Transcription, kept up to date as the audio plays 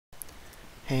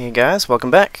Hey guys,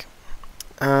 welcome back.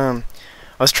 I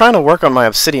was trying to work on my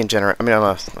obsidian generator.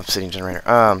 My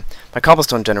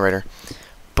cobblestone generator,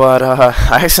 but I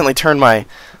accidentally turned my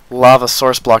lava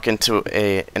source block into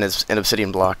an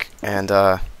obsidian block, and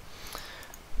that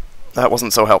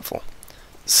wasn't so helpful.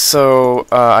 So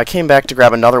I came back to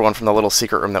grab another one from the little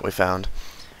secret room that we found,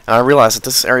 and I realized that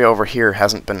this area over here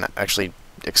hasn't been actually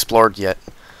explored yet.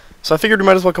 So I figured we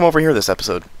might as well come over here this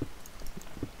episode.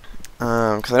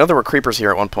 Because I know there were creepers here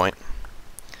at one point.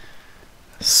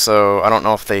 So I don't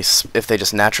know if they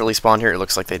just naturally spawned here. It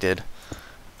looks like they did.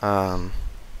 Or,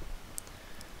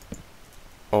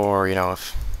 you know,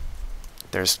 if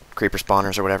there's creeper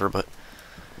spawners or whatever, but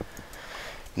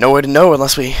no way to know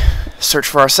unless we search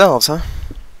for ourselves, huh?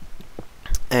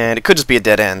 And it could just be a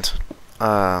dead end.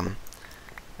 And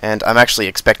I'm actually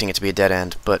expecting it to be a dead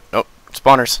end, but oh,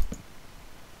 spawners.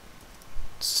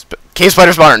 Cave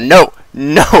spider spawner. No,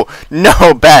 no,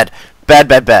 no, bad, bad,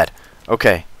 bad, bad.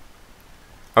 Okay,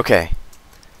 okay,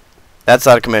 that's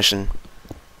out of commission.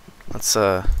 Let's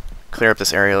clear up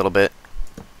this area a little bit.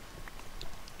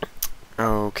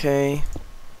 Okay.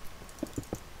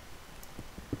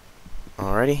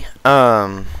 Alrighty.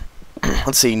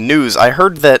 Let's see. News. I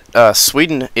heard that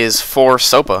Sweden is for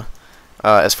SOPA,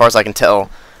 as far as I can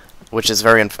tell, which is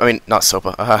very. I mean, not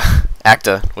SOPA.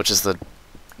 ACTA, which is the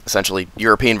essentially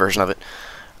European version of it.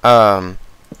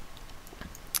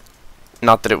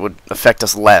 Not that it would affect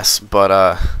us less,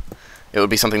 but it would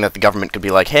be something that the government could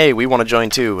be like, hey, we want to join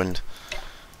too, and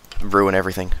ruin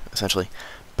everything, essentially.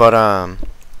 But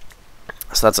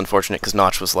so that's unfortunate, because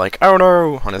Notch was like, oh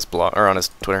no, on his blog, or on his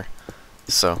Twitter.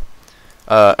 So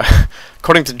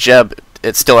according to Jeb,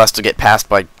 it still has to get passed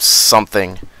by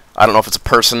something. I don't know if it's a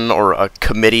person or a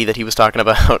committee that he was talking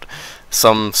about.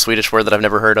 Some Swedish word that I've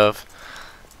never heard of.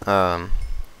 Yeah,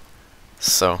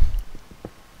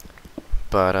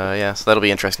 so that'll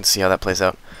be interesting to see how that plays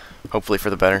out. Hopefully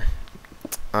for the better.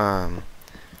 I'm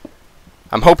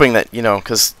hoping that, you know,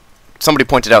 because somebody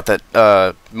pointed out that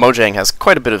Mojang has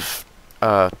quite a bit of,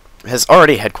 has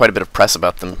already had quite a bit of press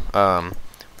about them,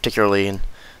 particularly in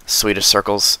Swedish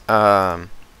circles. So,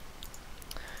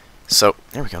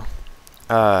 there we go.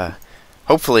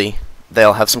 Hopefully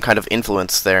they'll have some kind of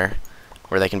influence there,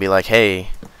 where they can be like, hey,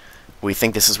 we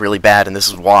think this is really bad and this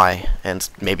is why, and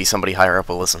maybe somebody higher up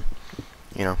will listen,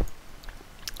 you know.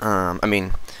 I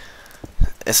mean,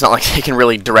 it's not like they can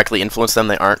really directly influence them.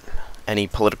 They aren't any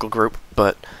political group,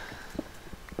 but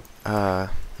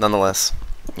nonetheless,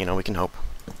 you know, we can hope.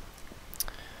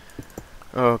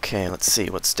 Okay, let's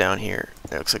see what's down here.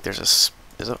 It looks like there's a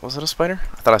was it a spider?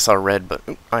 I thought I saw red, but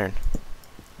ooh, iron.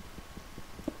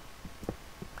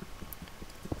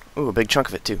 Ooh, a big chunk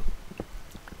of it too.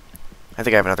 I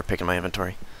think I have another pick in my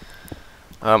inventory.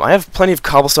 I have plenty of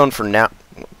cobblestone for now.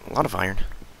 A lot of iron.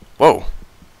 Whoa.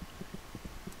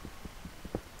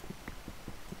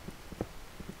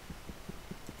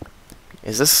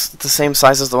 Is this the same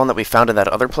size as the one that we found in that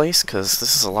other place? Because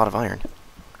this is a lot of iron.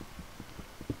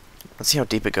 Let's see how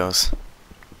deep it goes.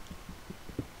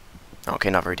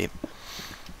 Okay, not very deep.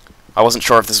 I wasn't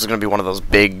sure if this was going to be one of those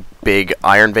big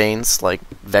iron veins like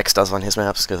Vex does on his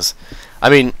maps, because, I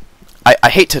mean, I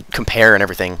hate to compare and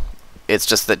everything. It's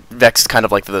just that Vex is kind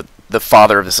of like the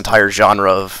father of this entire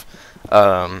genre of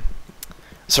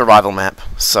survival map.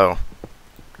 So,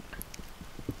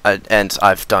 and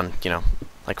I've done, you know,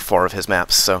 like 4 of his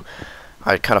maps. So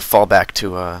I kind of fall back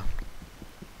to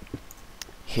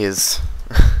his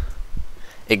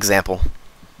example.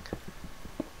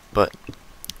 But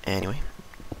anyway,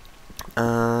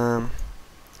 okay,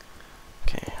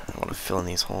 I want to fill in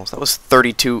these holes. That was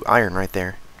 32 iron right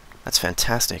there. That's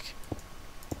fantastic.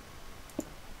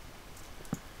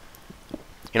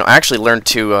 You know, I actually learned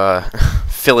to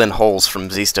fill in holes from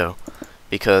Zisto,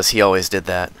 because he always did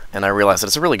that, and I realized that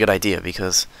it's a really good idea,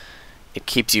 because it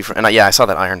keeps you from... And yeah, I saw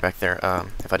that iron back there.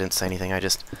 If I didn't say anything, I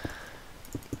just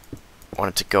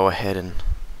wanted to go ahead and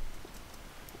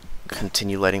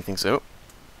continue lighting things... Oh,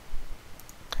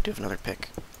 I do have another pick.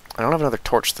 I don't have another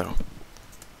torch, though.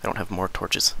 I don't have more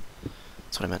torches.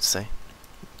 That's what I meant to say.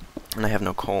 And I have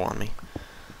no coal on me,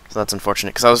 so that's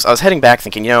unfortunate. Because I was heading back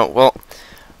thinking, you know, well,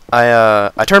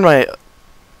 I turned my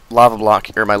lava block,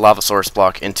 or my lava source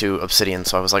block, into obsidian.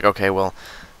 So I was like, okay, well,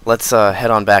 let's head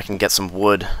on back and get some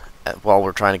wood while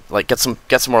we're trying to, like, get some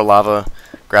more lava,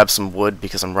 grab some wood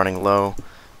because I'm running low,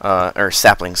 or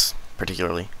saplings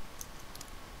particularly.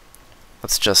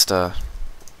 Let's just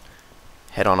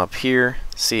head on up here.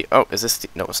 See, oh, is this?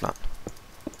 No, it's not.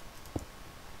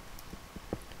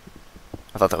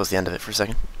 I thought that was the end of it for a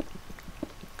second.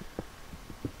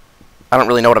 I don't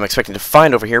really know what I'm expecting to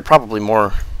find over here. Probably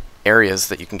more areas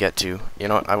that you can get to. You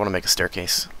know what? I want to make a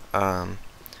staircase. I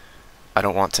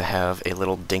don't want to have a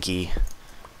little dinky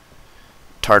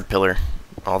tarred pillar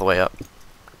all the way up,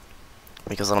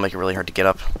 because that'll make it really hard to get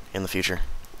up in the future.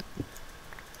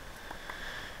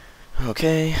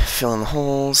 Okay, fill in the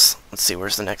holes. Let's see,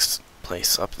 where's the next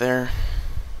place? Up there.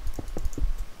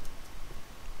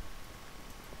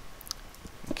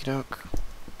 Okey-doke.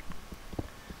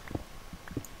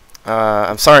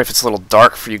 I'm sorry if it's a little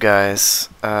dark for you guys.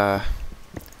 I'd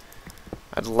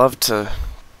love to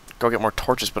go get more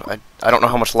torches, but I don't know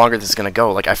how much longer this is going to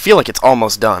go. Like, I feel like it's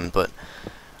almost done, but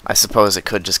I suppose it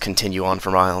could just continue on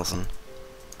for miles. And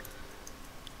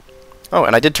oh,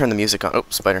 and I did turn the music on. Oh,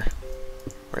 spider.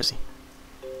 Where is he?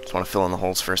 Just want to fill in the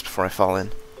holes first before I fall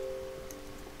in.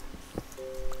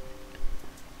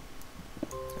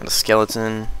 And a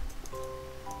skeleton.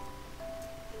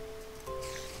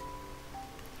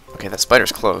 Okay, that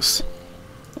spider's close.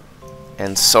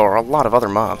 And so are a lot of other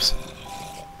mobs.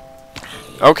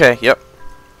 Okay, yep.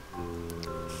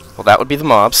 Well, that would be the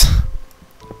mobs.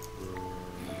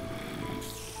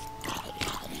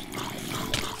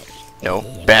 No,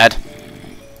 bad.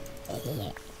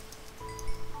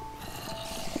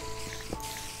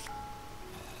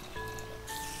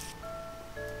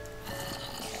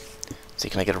 See,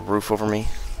 can I get a roof over me?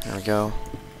 There we go.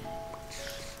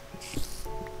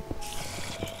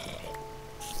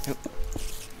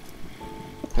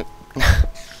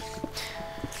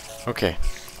 Okay.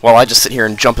 While I just sit here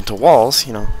and jump into walls,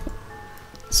 you know.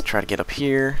 Let's try to get up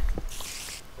here.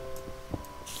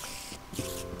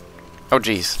 Oh,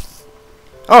 jeez.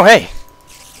 Oh, hey!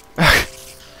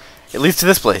 It leads to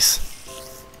this place.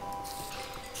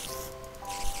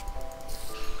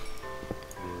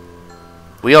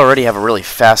 We already have a really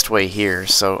fast way here,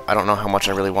 so I don't know how much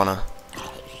I really want to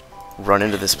run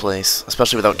into this place,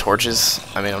 especially without torches.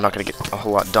 I mean, I'm not going to get a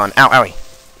whole lot done. Ow, owie!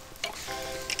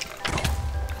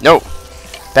 No!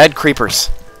 Bad creepers.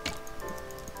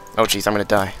 Oh, jeez, I'm going to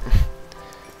die.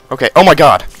 Okay, oh my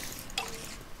god!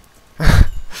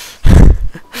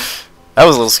 That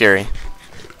was a little scary.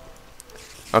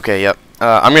 Okay, yep.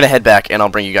 I'm going to head back, and I'll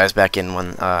bring you guys back in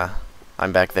when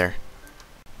I'm back there.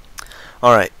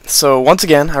 Alright, so once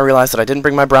again, I realized that I didn't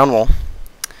bring my brown wool.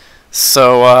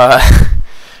 So,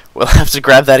 we'll have to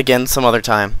grab that again some other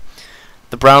time.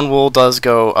 The brown wool does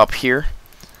go up here.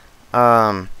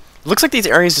 It looks like these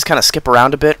areas just kind of skip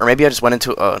around a bit, or maybe I just went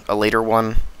into a later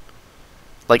one.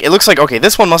 Like, it looks like, okay,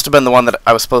 this one must have been the one that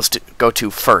I was supposed to go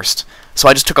to first. So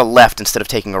I just took a left instead of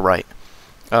taking a right.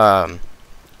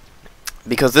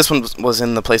 Because this one was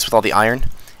in the place with all the iron,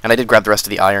 and I did grab the rest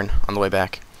of the iron on the way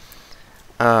back.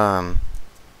 Where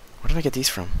did I get these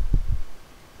from?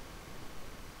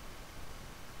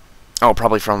 Oh,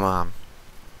 probably from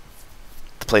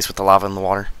the place with the lava and the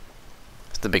water.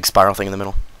 It's the big spiral thing in the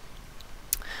middle.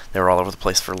 They were all over the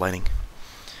place for lighting.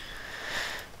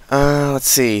 Let's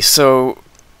see. So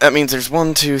that means there's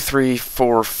 1, 2, 3,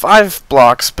 4, 5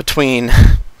 blocks between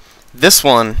this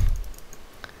one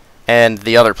and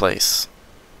the other place.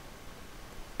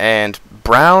 And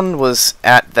brown was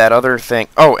at that other thing.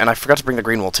 Oh, and I forgot to bring the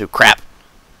green wool too. Crap.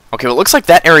 Okay, well, it looks like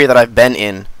that area that I've been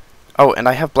in. Oh, and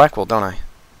I have black wool, don't I?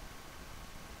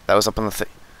 That was up on the thing.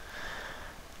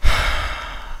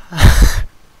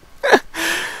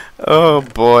 Oh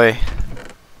boy.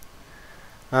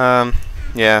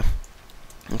 Yeah.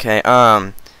 Okay,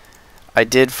 I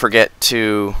did forget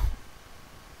to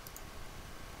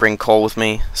bring coal with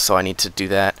me, so I need to do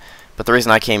that. But the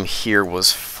reason I came here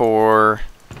was for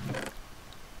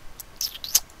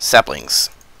saplings.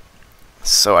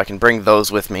 So I can bring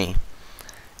those with me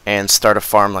and start a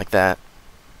farm like that.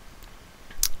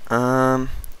 Let's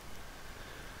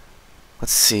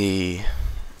see.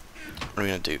 What are we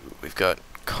gonna do? We've got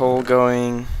coal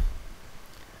going.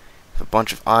 A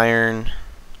bunch of iron.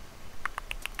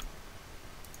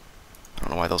 I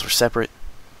don't know why those were separate.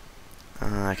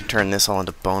 I can turn this all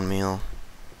into bone meal,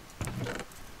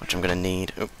 which I'm gonna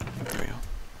need. Oh, there we go.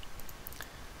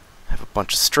 I have a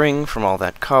bunch of string from all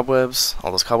that cobwebs.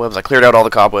 All those cobwebs. I cleared out all the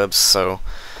cobwebs, so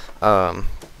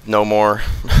no more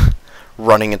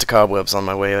running into cobwebs on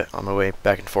my way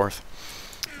back and forth.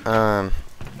 I'm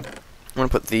gonna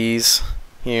put these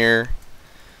here.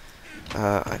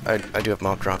 I do have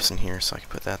mob drops in here, so I can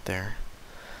put that there.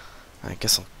 I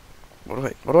guess I'll.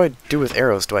 What do I do with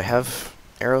arrows? Do I have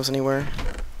arrows anywhere?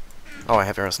 Oh, I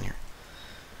have arrows in here.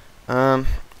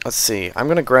 Let's see. I'm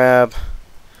gonna grab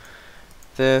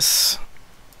this,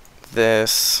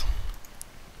 this,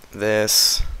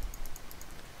 and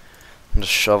a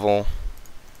shovel.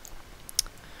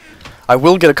 I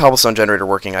will get a cobblestone generator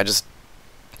working. I'm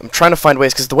trying to find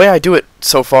ways, because the way I do it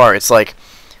so far, it's like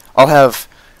I'll have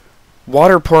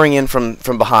water pouring in from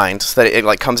behind, so that it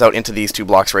like comes out into these two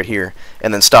blocks right here,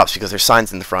 and then stops because there's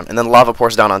signs in the front, and then lava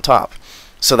pours down on top,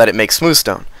 so that it makes smooth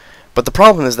stone. But the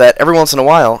problem is that every once in a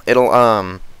while,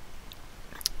 it'll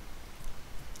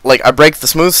like I break the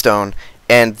smooth stone,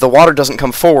 and the water doesn't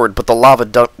come forward, but the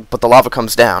lava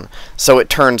comes down, so it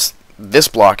turns this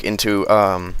block into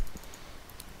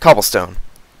cobblestone,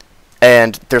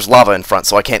 and there's lava in front,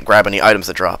 so I can't grab any items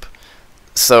that drop.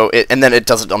 So and then it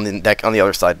does it on the deck on the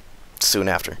other side soon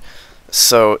after.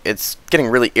 So it's getting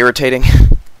really irritating.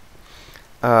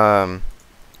 I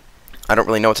don't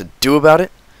really know what to do about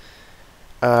it.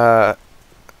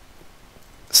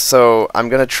 So I'm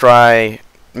gonna try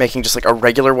making just like a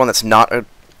regular one that's not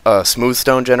a smooth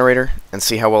stone generator and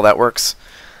see how well that works.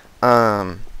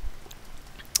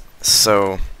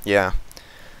 So yeah,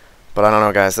 but I don't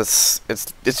know, guys. It's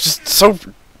just so.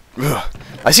 Ugh.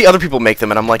 I see other people make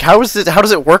them, and I'm like, how does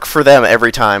it work for them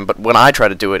every time? But when I try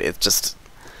to do it, it just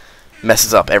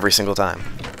messes up every single time.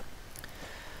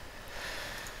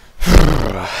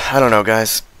 I don't know,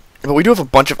 guys. But we do have a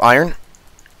bunch of iron,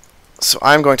 so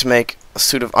I'm going to make a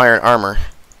suit of iron armor.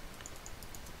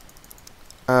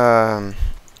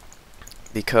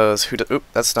 Because oop,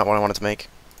 that's not what I wanted to make.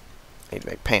 I need to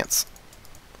make pants.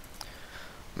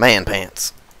 Man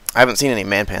pants. I haven't seen any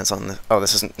man pants on this. Oh,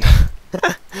 this isn't.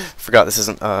 Forgot this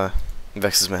isn't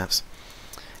Vex's maps.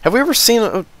 Have we ever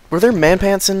seen? Were there man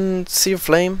pants in Sea of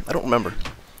Flame? I don't remember.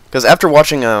 Because after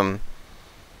watching I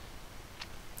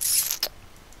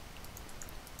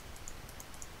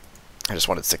just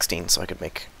wanted 16 so I could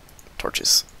make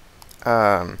torches.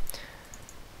 After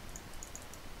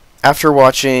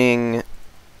watching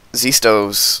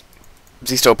Zisto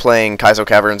playing Kaizo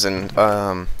Caverns, and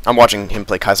I'm watching him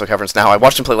play Kaizo Caverns now. I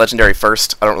watched him play Legendary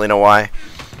first. I don't really know why.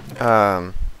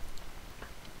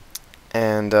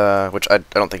 Which I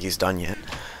don't think he's done yet.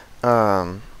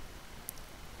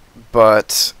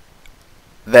 But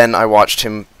then I watched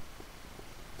him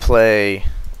play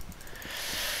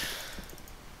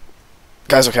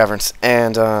Kaizo Caverns,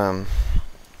 and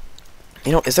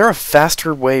you know, is there a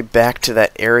faster way back to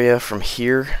that area from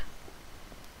here?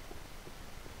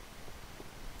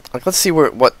 Like, let's see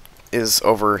what is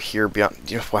over here beyond.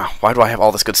 You know, wow, why do I have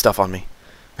all this good stuff on me?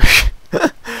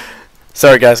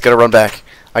 Sorry, guys, gotta run back.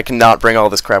 I cannot bring all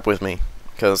this crap with me,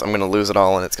 because I'm gonna lose it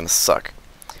all and it's gonna suck.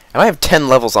 And I have 10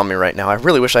 levels on me right now. I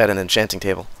really wish I had an enchanting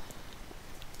table.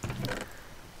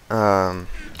 That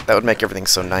would make everything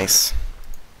so nice.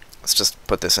 Let's just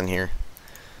put this in here.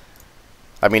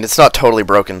 I mean, it's not totally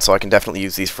broken, so I can definitely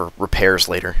use these for repairs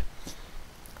later.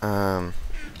 And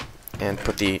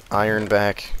put the iron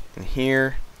back in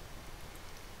here.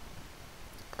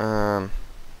 Yeah,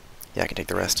 I can take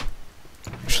the rest.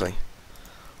 Actually,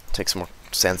 take some more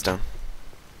sandstone.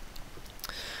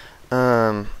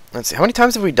 Let's see. How many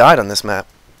times have we died on this map?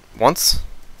 Once,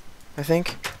 I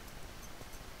think.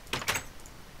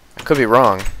 I could be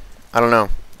wrong. I don't know.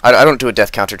 I don't do a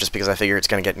death counter just because I figure it's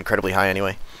going to get incredibly high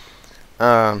anyway.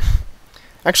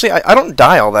 Actually, I don't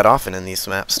die all that often in these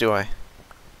maps, do I?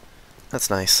 That's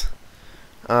nice.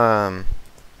 Man,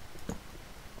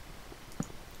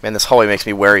 this hallway makes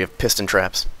me wary of piston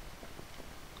traps.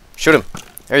 Shoot him.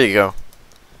 There you go.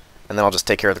 And then I'll just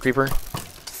take care of the creeper.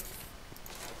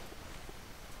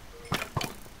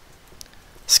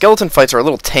 Skeleton fights are a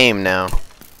little tame now.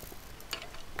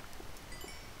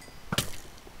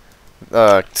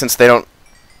 Since they don't...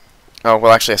 Oh,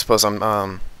 well, actually, I suppose I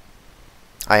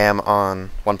am on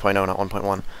 1.0, not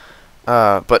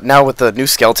 1.1. But now with the new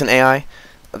skeleton AI,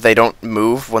 they don't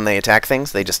move when they attack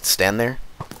things. They just stand there.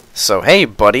 So, hey,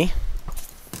 buddy.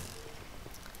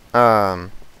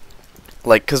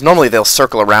 Like, because normally they'll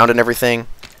circle around and everything.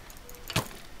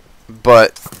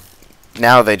 But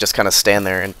now they just kind of stand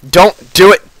there and... Don't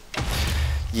do it!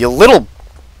 You little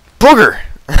booger!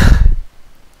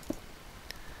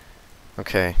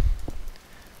 Okay.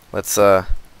 Let's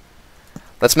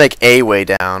make a way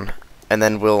down, and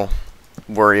then we'll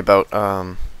worry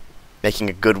about making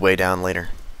a good way down later.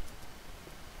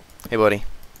 Hey, buddy.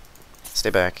 Stay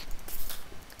back.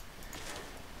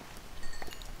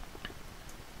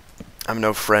 I'm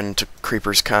no friend to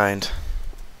creeper's kind.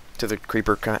 To the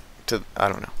creeper kind. I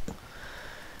don't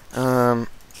know.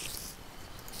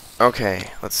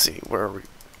 Okay, let's see. Where are we?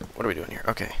 What are we doing here?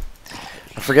 Okay.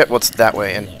 I forget what's that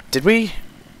way. And did we?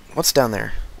 What's down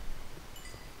there?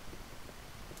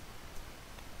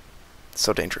 It's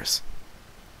so dangerous.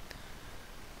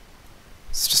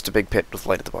 It's just a big pit with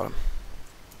light at the bottom.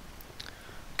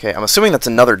 Okay, I'm assuming that's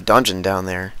another dungeon down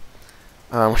there.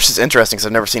 Which is interesting because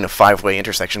I've never seen a 5-way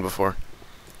intersection before.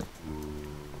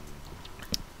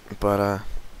 But,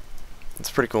 it's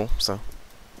pretty cool, so...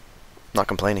 not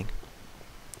complaining.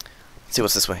 Let's see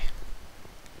what's this way.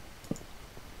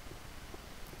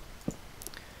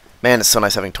 Man, it's so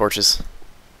nice having torches.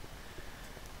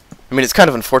 I mean, it's kind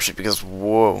of unfortunate because...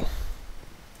 Whoa.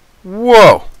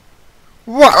 Whoa!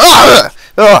 Whoa! Ah!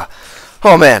 Ah!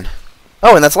 Oh, man.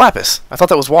 Oh, and that's lapis. I thought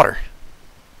that was water.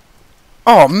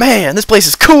 Oh, man, this place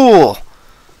is cool!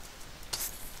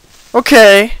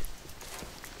 Okay.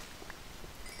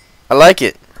 I like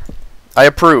it. I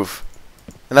approve.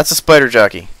 And that's a spider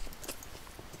jockey.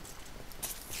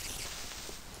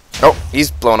 Oh, he's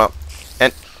blown up.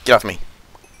 And get off me.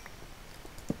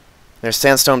 There's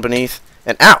sandstone beneath.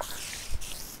 And ow!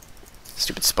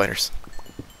 Stupid spiders.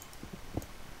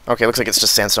 Okay, looks like it's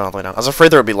just sandstone all the way down. I was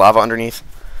afraid there would be lava underneath.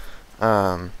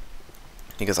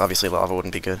 Because obviously lava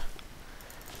wouldn't be good.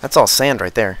 That's all sand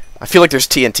right there. I feel like there's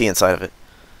TNT inside of it.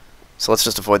 So let's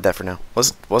just avoid that for now.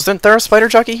 Wasn't there a spider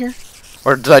jockey here?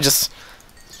 Or did I just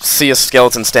see a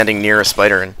skeleton standing near a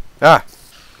spider and... Ah!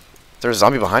 Is there a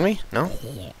zombie behind me? No?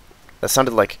 That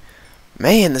sounded like...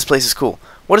 Man, this place is cool.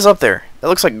 What is up there? It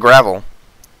looks like gravel.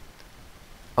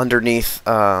 Underneath,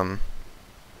 glowstone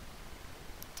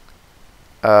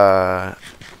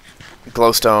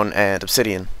and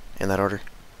obsidian, in that order.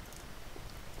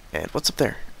 And what's up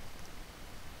there?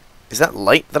 Is that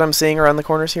light that I'm seeing around the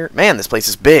corners here? Man, this place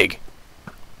is big!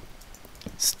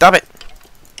 Stop it!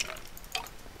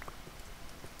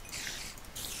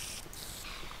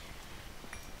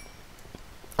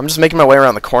 I'm just making my way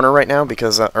around the corner right now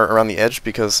because, or around the edge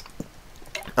because,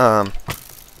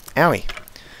 owie.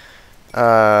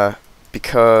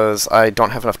 Because I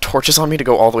don't have enough torches on me to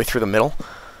go all the way through the middle.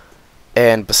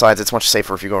 And besides, it's much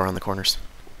safer if you go around the corners.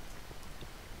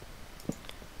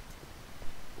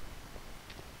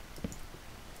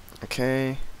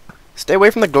 Okay. Stay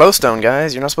away from the glowstone,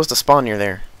 guys. You're not supposed to spawn near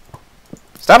there.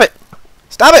 Stop it!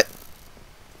 Stop it!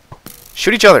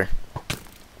 Shoot each other.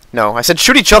 No, I said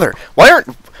shoot each other.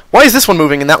 Why is this one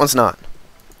moving and that one's not?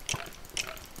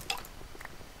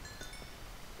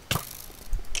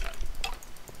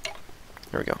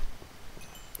 There we go.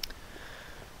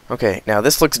 Okay, now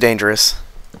this looks dangerous.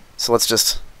 So let's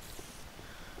just...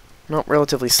 No,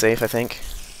 relatively safe, I think.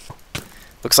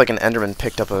 Looks like an enderman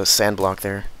picked up a sand block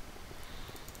there.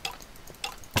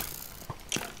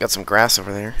 Got some grass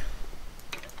over there.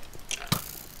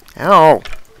 Ow!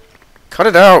 Cut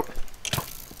it out!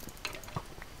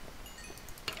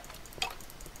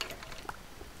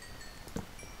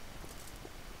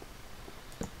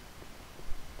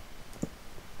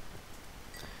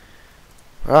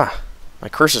 Ah, my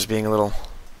cursor's being a little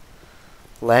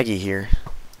laggy here.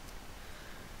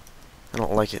 I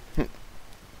don't like it.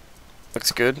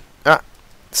 Looks good. Ah,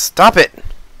 stop it!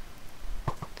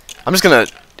 I'm just gonna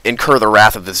incur the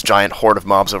wrath of this giant horde of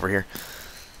mobs over here.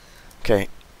 Okay,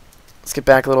 let's get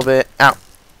back a little bit. Ow!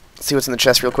 See what's in the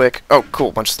chest real quick. Oh,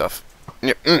 cool, bunch of stuff.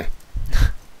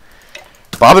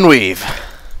 Bob and weave.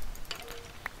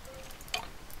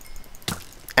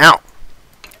 Ow!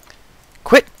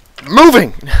 Quit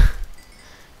moving!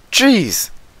 Jeez!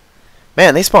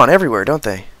 Man, they spawn everywhere, don't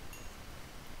they?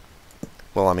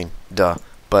 Well, I mean, duh.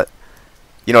 But,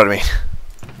 you know what I mean.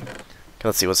 Okay,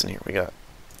 let's see what's in here. We got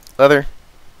leather,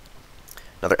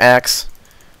 another axe,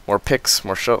 more picks,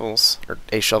 more shovels, or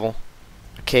a shovel,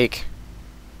 a cake.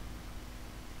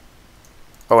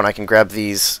 Oh, and I can grab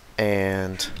these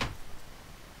and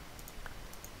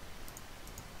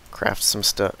craft some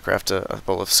stuff. Craft a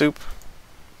bowl of soup.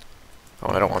 Oh,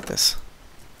 and I don't want this.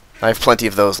 I have plenty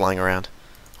of those lying around,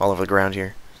 all over the ground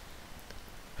here.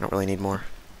 I don't really need more.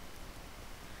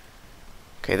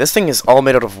 Okay, this thing is all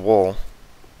made out of wool.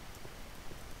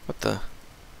 What the?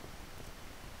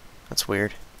 That's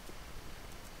weird.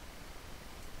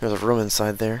 There's a room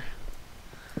inside there.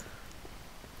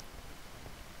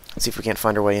 Let's see if we can't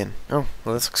find our way in. Oh,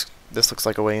 well, this looks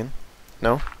like a way in.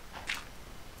 No?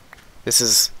 This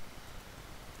is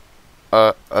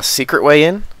a secret way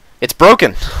in? It's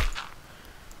broken!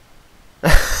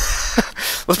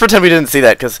 Let's pretend we didn't see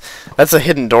that, because that's a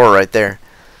hidden door right there.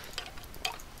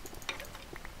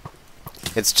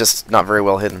 It's just not very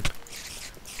well hidden,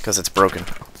 because it's broken.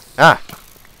 Ah!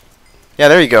 Yeah,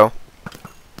 there you go.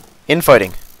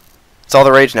 Infighting. It's all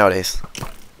the rage nowadays.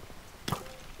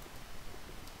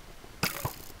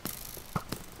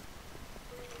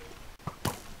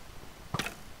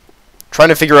 Trying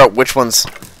to figure out which ones...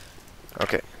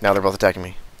 Okay, now they're both attacking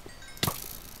me.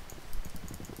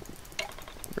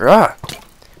 Ah!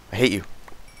 I hate you.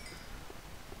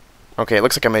 Okay, it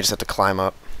looks like I may just have to climb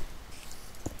up.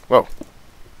 Whoa.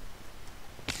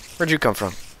 Where'd you come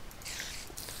from?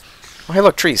 Oh, hey,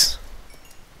 look, trees.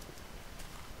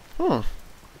 Oh,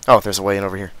 there's a way in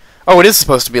over here. Oh, it is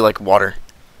supposed to be like water.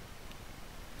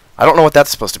 I don't know what that's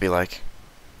supposed to be like.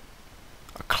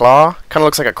 A claw? Kind of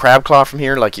looks like a crab claw from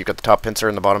here, like you've got the top pincer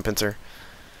and the bottom pincer.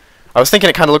 I was thinking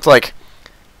it kind of looked like,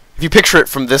 if you picture it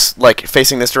from this, like,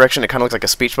 facing this direction, it kind of looks like a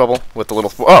speech bubble with the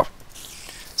little... Oh!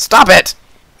 Stop it!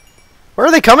 Where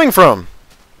are they coming from?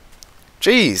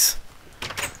 Jeez.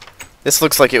 This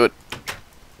looks like it would...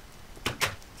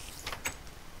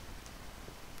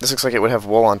 This looks like it would have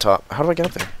wool on top. How do I get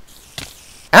up there?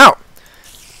 Ow!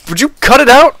 Would you cut it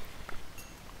out?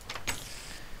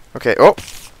 Okay, oh!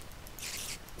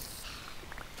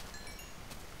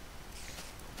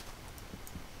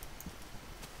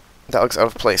 That looks out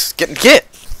of place. Get!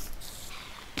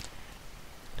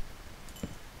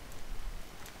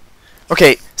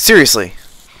 Okay, seriously.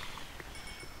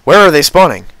 Where are they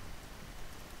spawning?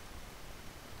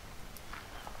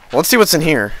 Well, let's see what's in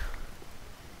here.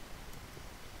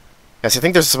 Yes, I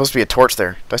think there's supposed to be a torch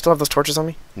there. Do I still have those torches on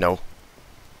me? No.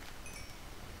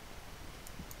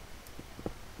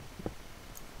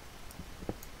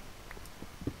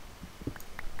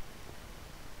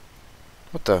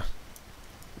 What the?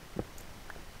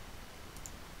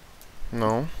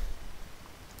 No.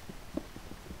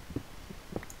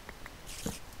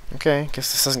 Okay,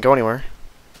 guess this doesn't go anywhere.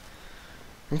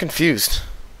 I'm confused.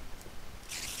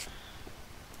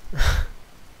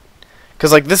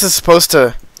 Because, like, this is supposed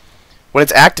to... When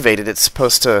it's activated, it's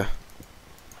supposed to...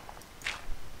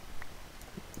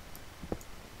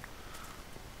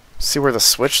 See where the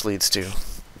switch leads to.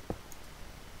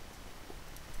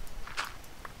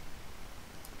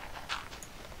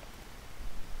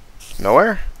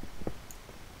 Nowhere?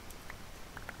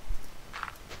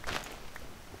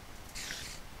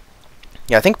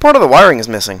 Yeah, I think part of the wiring is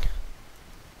missing.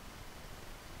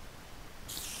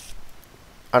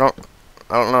 I don't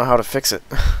know how to fix it.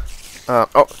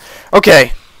 Oh,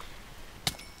 okay.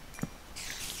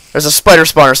 There's a spider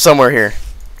spawner somewhere here.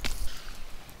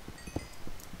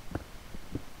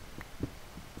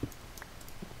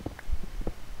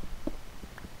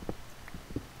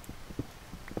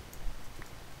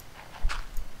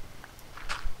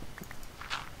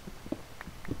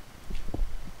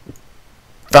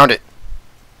 Found it.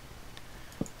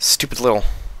 Stupid little...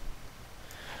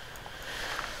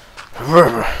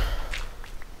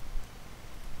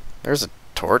 There's a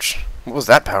torch. What was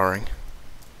that powering?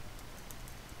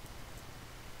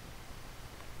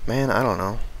 Man, I don't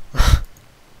know.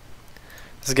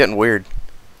 This is getting weird.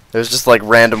 There's just like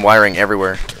random wiring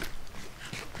everywhere.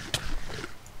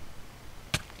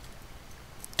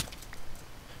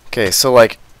 Okay, so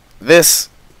like this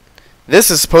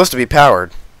is supposed to be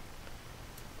powered.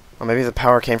 Or maybe the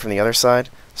power came from the other side.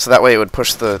 So that way it would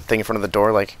push the thing in front of the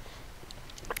door. Like,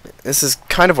 this is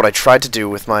kind of what I tried to do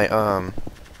with my,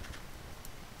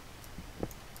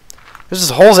 There's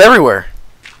just holes everywhere.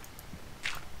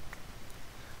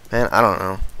 Man, I don't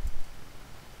know.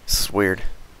 This is weird.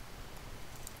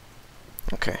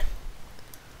 Okay.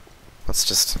 Let's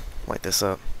just light this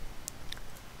up.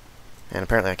 And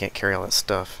apparently I can't carry all that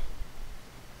stuff.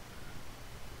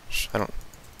 I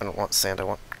don't want sand, I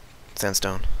want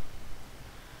sandstone.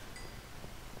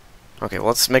 Okay, well,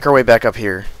 let's make our way back up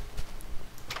here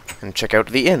and check out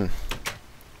the inn.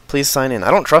 Please sign in.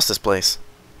 I don't trust this place.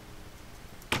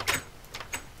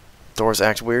 Doors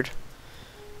act weird.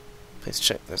 Please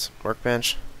check this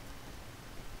workbench.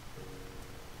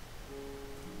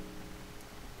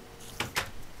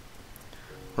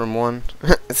 Room 1.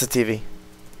 It's a TV.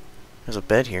 There's a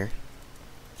bed here.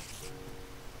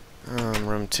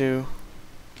 Room 2.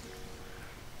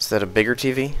 Is that a bigger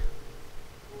TV?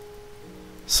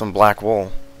 Some black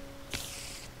wool.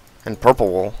 And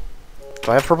purple wool.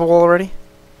 Do I have purple wool already?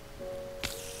 I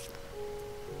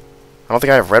don't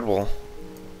think I have red wool.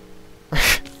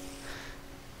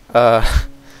 I'm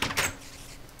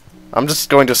just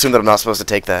going to assume that I'm not supposed to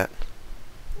take that.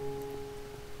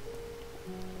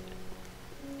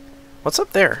 What's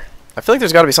up there? I feel like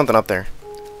there's got to be something up there.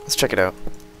 Let's check it out.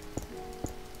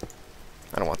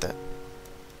 I don't want that.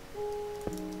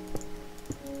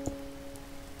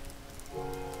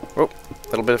 Oh, a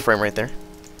little bit of frame rate there.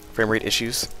 Frame rate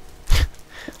issues.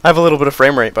 I have a little bit of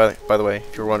frame rate, by the way,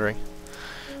 if you were wondering.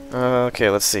 Okay,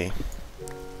 let's see.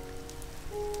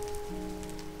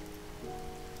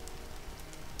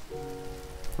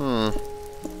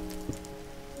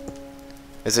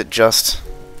 Is it just...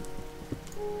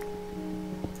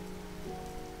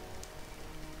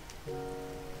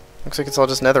 Looks like it's all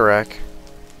just netherrack.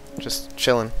 Just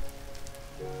chilling.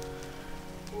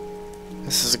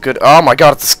 This is a good... Oh my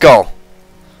god, it's a skull!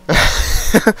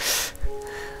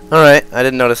 Alright, I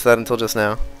didn't notice that until just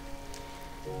now.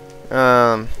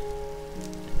 I'm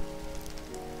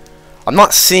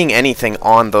not seeing anything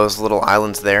on those little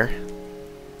islands there.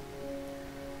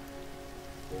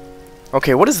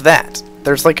 Okay, what is that?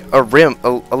 There's like a rim,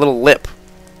 a little lip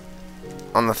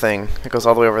on the thing. It goes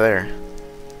all the way over there.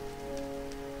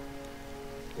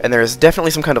 And there is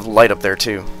definitely some kind of light up there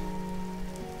too.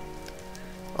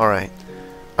 Alright.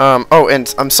 Oh,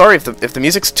 and I'm sorry if the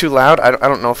music's too loud. I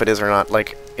don't know if it is or not.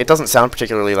 Like, it doesn't sound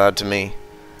particularly loud to me.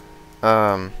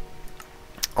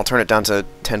 I'll turn it down to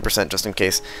 10% just in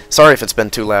case. Sorry if it's been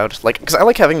too loud. Like, because I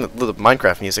like having the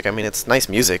Minecraft music. I mean, it's nice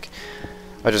music.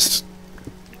 I don't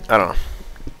know.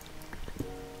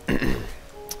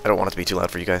 I don't want it to be too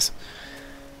loud for you guys.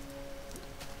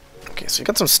 Okay, so you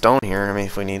got some stone here. I mean,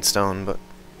 if we need stone, but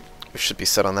we should be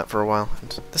set on that for a while.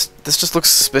 And this just looks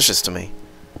suspicious to me.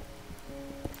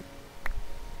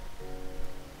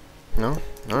 No?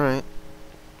 Alright.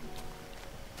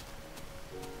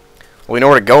 Well, we know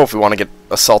where to go if we want to get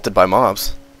assaulted by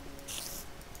mobs.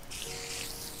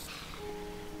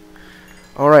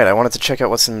 Alright, I wanted to check out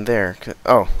what's in there.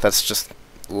 Oh, that's just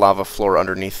lava floor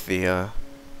underneath the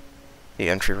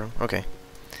entry room. Okay.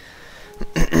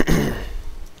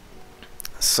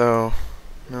 So,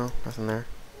 no, nothing there.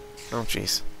 Oh,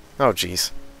 jeez. Oh,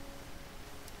 jeez.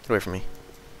 Get away from me.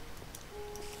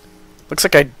 Looks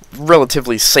like I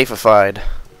relatively safeified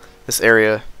this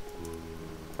area.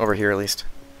 Over here, at least.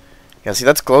 Yeah, see,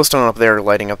 that's glowstone up there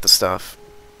lighting up the stuff.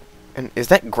 And is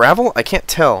that gravel? I can't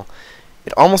tell.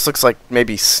 It almost looks like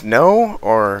maybe snow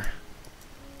or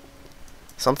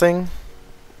something.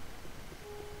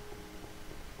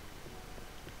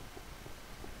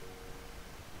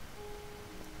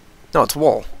 No, it's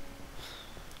wool.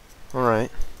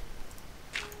 Alright.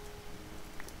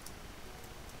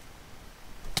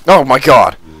 Oh my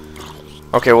god!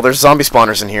 Okay, well there's zombie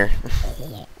spawners in here.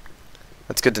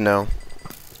 That's good to know.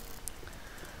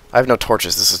 I have no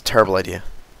torches. This is a terrible idea.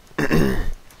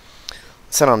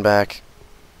 Let's head on back.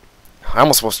 I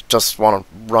almost just want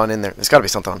to run in there. There's got to be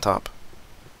something on top.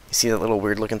 You see that little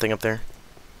weird looking thing up there?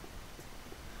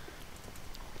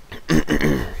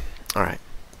 Alright.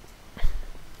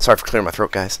 Sorry for clearing my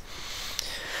throat, guys.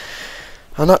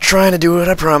 I'm not trying to do it,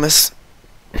 I promise.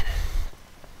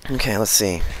 Okay, let's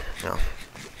see. No.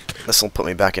 This will put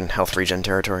me back in health regen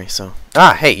territory, so...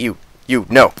 Ah, hey, you! You,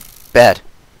 no! Bad.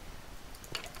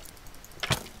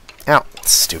 Ow,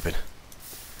 stupid.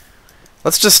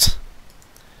 Let's just...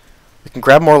 We can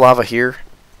grab more lava here.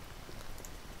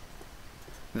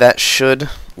 That should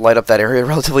light up that area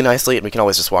relatively nicely, and we can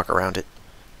always just walk around it,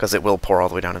 because it will pour all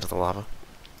the way down into the lava.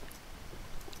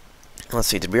 Let's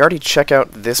see, did we already check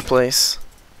out this place?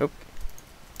 Oop.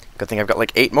 Good thing I've got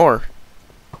like 8 more.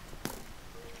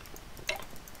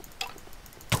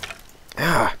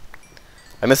 Ah!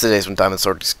 I miss the days when Diamond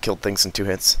Sword just killed things in 2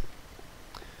 hits.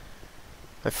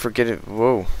 I forget it.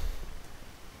 Whoa.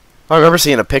 I remember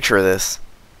seeing a picture of this.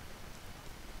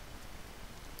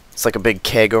 It's like a big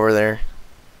keg over there.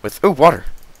 With, ooh, water.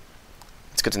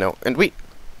 It's good to know. And wheat.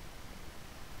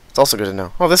 It's also good to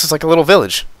know. Oh, this is like a little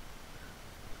village.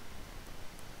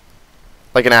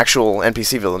 Like an actual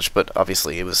NPC village, but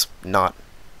obviously it was not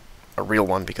a real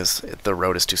one because the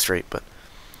road is too straight, but...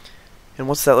 And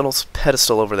what's that little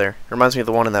pedestal over there? It reminds me of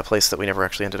the one in that place that we never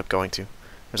actually ended up going to.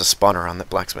 There's a spawner on that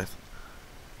blacksmith.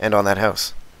 And on that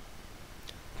house.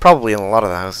 Probably in a lot of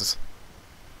the houses.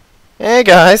 Hey,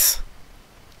 guys!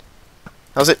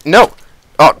 How's it? No!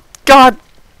 Oh, god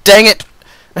dang it!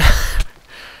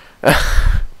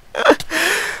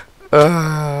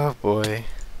 Oh, boy.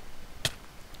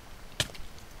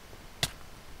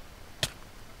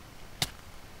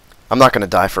 I'm not gonna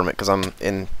die from it because I'm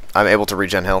able to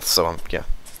regen health, so yeah.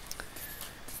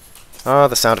 Ah,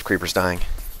 the sound of creepers dying.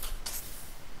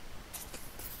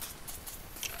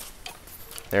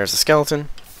 There's the skeleton.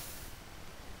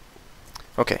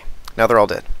 Okay, now they're all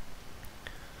dead.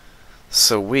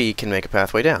 So we can make a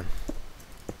pathway down.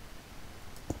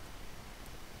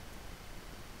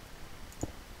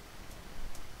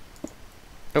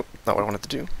 Nope, not what I wanted to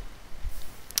do.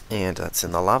 And that's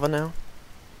in the lava now.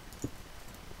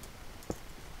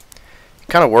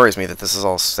 Kind of worries me that this is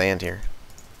all sand here.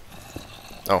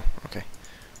 Oh, okay.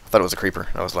 I thought it was a creeper.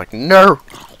 I was like, no!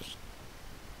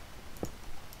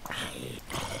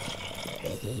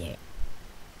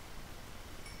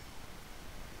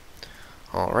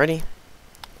 Alrighty.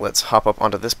 Let's hop up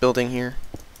onto this building here.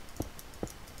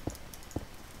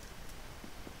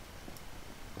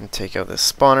 And take out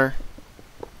this spawner.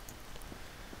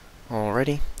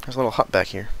 Alrighty. There's a little hut back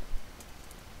here.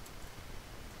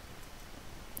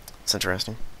 That's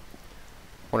interesting.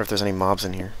 Wonder if there's any mobs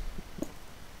in here.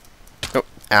 Oh,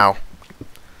 ow.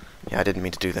 Yeah, I didn't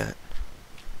mean to do that.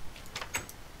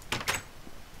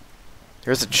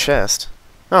 There's a chest.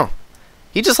 Oh.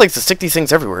 He just likes to stick these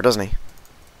things everywhere, doesn't he?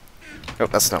 Oh,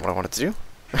 that's not what I wanted to do.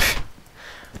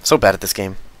 So bad at this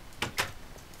game.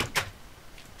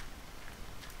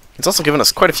 It's also given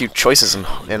us quite a few choices in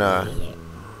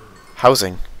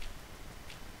housing.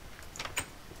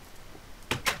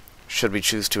 Should we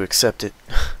choose to accept it?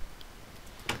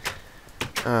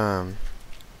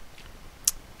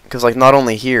 Because like not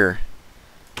only here,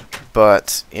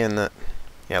 but in the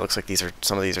yeah, it looks like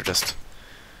some of these are just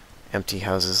empty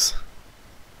houses,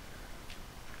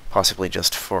 possibly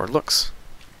just for looks.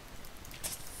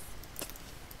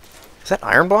 Is that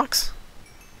iron blocks?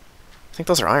 I think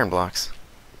those are iron blocks.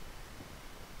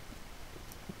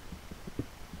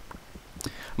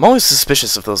 I'm always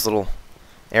suspicious of those little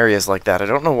areas like that. I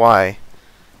don't know why.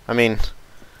 I mean,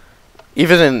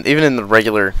 even in the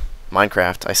regular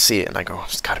Minecraft, I see it and I go,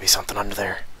 there's got to be something under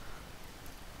there.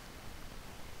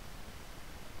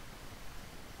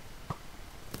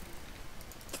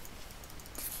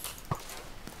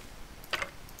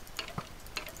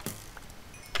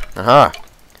 Aha!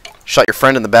 Shot your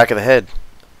friend in the back of the head.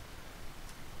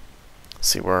 Let's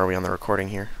see, where are we on the recording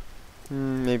here?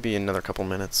 Maybe another couple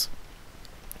minutes.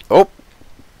 Oh!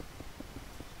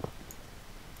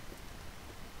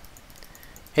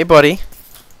 Hey, buddy.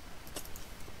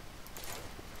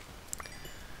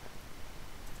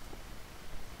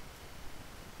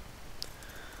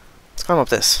 Let's climb up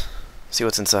this. See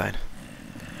what's inside.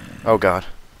 Oh god.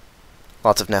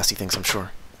 Lots of nasty things, I'm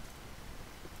sure.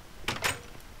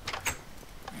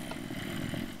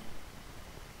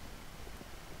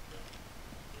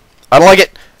 I don't like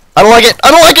it! I don't like it!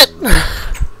 I don't like it!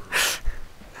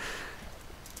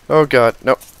 Oh god.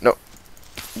 No, no.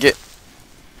 Get.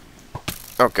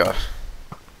 Oh god.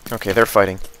 Okay, they're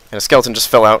fighting. And a skeleton just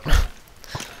fell out.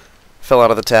 Fell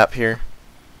out of the tap here.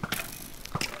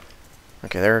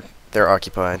 Okay, they're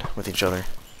occupied with each other.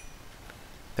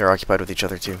 They're occupied with each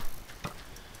other too.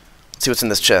 Let's see what's in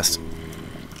this chest.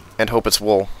 And hope it's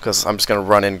wool, because I'm just gonna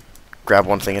run in, grab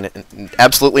one thing in it, and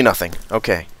absolutely nothing.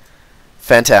 Okay.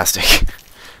 Fantastic.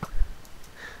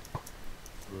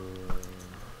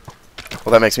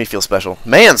 Well, that makes me feel special.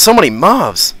 Man, so many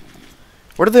mobs!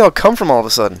 Where did they all come from all of a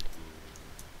sudden?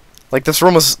 Like, this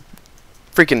room was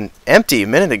freaking empty a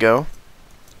minute ago.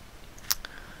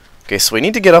 Okay, so we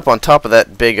need to get up on top of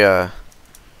that big,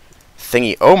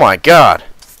 thingy. Oh my god!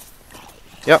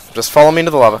 Yep, just follow me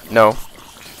into the lava. No.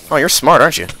 Oh, you're smart,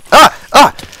 aren't you? Ah!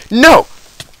 Ah! No!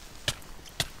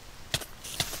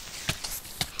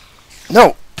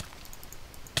 No!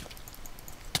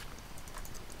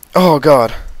 Oh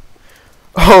god.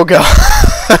 Oh god.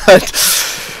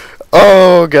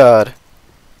 Oh god.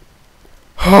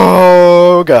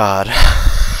 Oh god.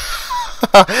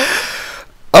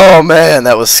 Oh man,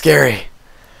 that was scary.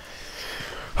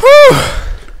 Whew.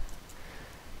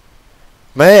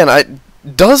 Man,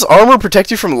 does armor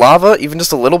protect you from lava even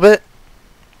just a little bit?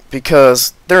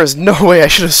 Because there is no way I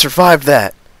should have survived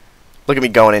that. Look at me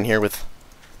going in here with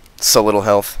so little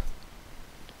health.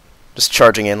 Just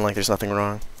charging in like there's nothing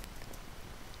wrong.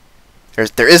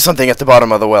 There is something at the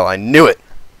bottom of the well. I knew it.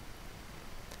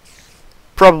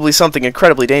 Probably something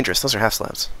incredibly dangerous. Those are half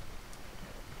slabs.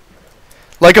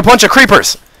 Like a bunch of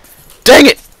creepers! Dang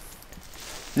it!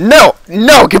 No!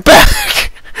 No! Get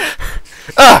back!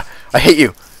 Ah! I hate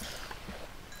you.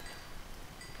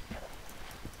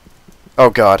 Oh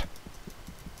god.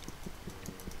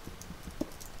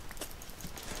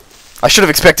 I should have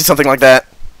expected something like that.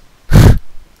 That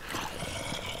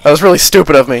was really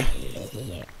stupid of me.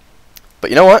 But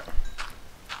you know what?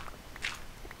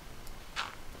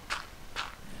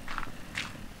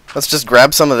 Let's just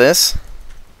grab some of this,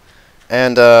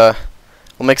 and we'll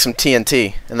make some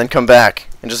TNT, and then come back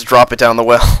and just drop it down the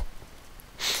well.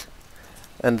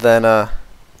 And then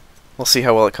we'll see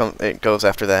how well it goes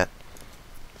after that.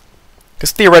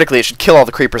 Because theoretically, it should kill all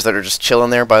the creepers that are just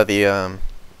chilling there by the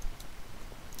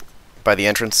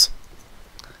entrance,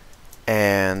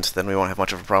 and then we won't have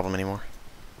much of a problem anymore.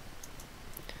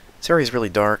 This area is really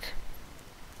dark,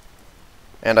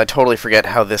 and I totally forget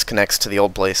how this connects to the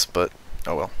old place, but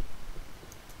oh well.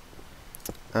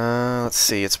 Let's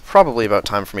see, it's probably about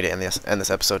time for me to end this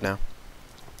episode now.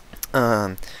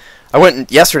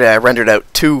 Yesterday I rendered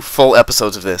out 2 full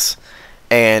episodes of this,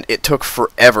 and it took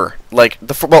forever. Like,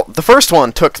 the first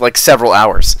one took like several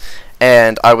hours,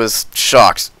 and I was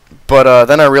shocked. But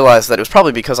then I realized that it was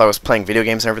probably because I was playing video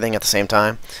games and everything at the same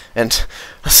time, and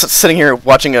sitting here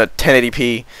watching a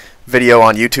 1080p video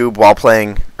on YouTube while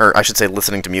playing, or I should say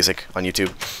listening to music on YouTube,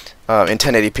 in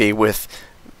 1080p with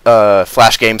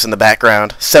Flash games in the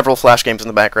background, several Flash games in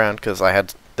the background, because I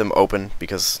had them open,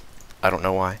 because I don't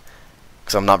know why,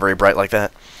 because I'm not very bright like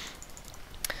that.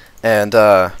 And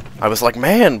I was like,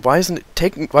 man, why is it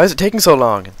taking so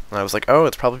long? And I was like, oh,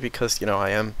 it's probably because, you know, I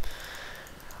am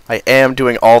I am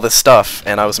doing all this stuff,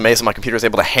 and I was amazed that my computer was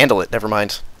able to handle it, never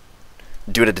mind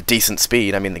do it at a decent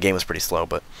speed. I mean, the game was pretty slow,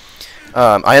 but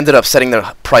I ended up setting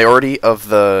the priority of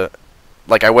the...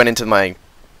 Like, I went into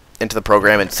the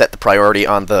program and set the priority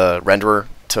on the renderer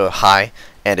to high,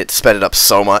 and it sped it up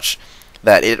so much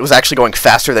that it was actually going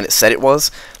faster than it said it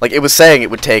was. Like, it was saying it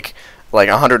would take, like,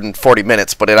 140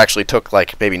 minutes, but it actually took,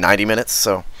 like, maybe 90 minutes,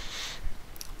 so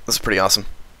this is pretty awesome.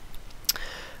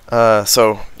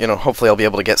 So, you know, hopefully I'll be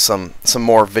able to get some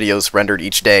more videos rendered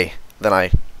each day than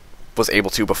I was able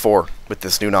to before with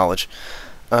this new knowledge.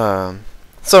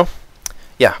 So,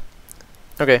 yeah.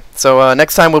 Okay, so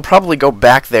next time we'll probably go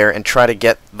back there and try to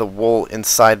get the wool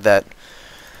inside that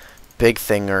big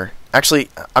thing, or... Actually,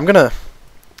 I'm gonna...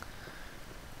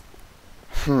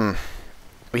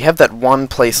 We have that one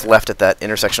place left at that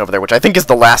intersection over there, which I think is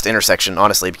the last intersection,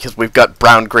 honestly, because we've got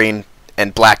brown, green,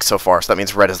 and black so far, so that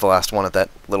means red is the last one at that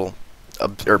little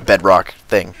or bedrock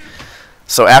thing.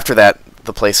 So after that,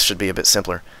 the place should be a bit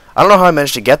simpler. I don't know how I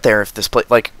managed to get there. If this place,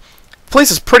 like, the place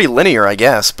is pretty linear, I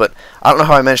guess, but I don't know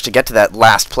how I managed to get to that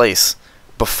last place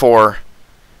before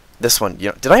this one. You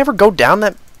know, did I ever go down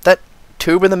that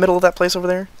tube in the middle of that place over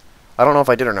there? I don't know if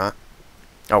I did or not.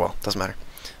 Oh well, doesn't matter.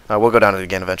 We'll go down it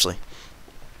again eventually.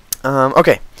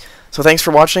 Okay, so thanks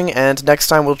for watching, and next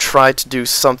time we'll try to do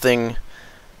something.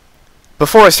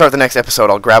 Before I start the next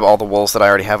episode, I'll grab all the wools that I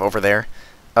already have over there.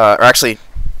 Or actually,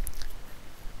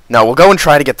 no, we'll go and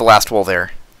try to get the last wool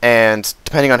there. And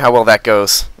depending on how well that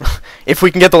goes, if we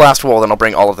can get the last wool, then I'll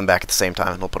bring all of them back at the same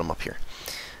time, and we'll put them up here.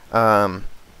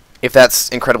 If that's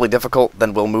incredibly difficult,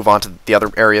 then we'll move on to the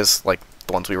other areas, like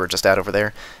the ones we were just at over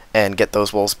there, and get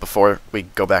those wools before we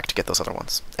go back to get those other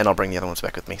ones. And I'll bring the other ones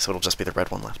back with me, so it'll just be the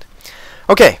red one left.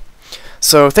 Okay,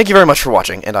 so thank you very much for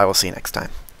watching, and I will see you next time.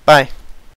 Bye!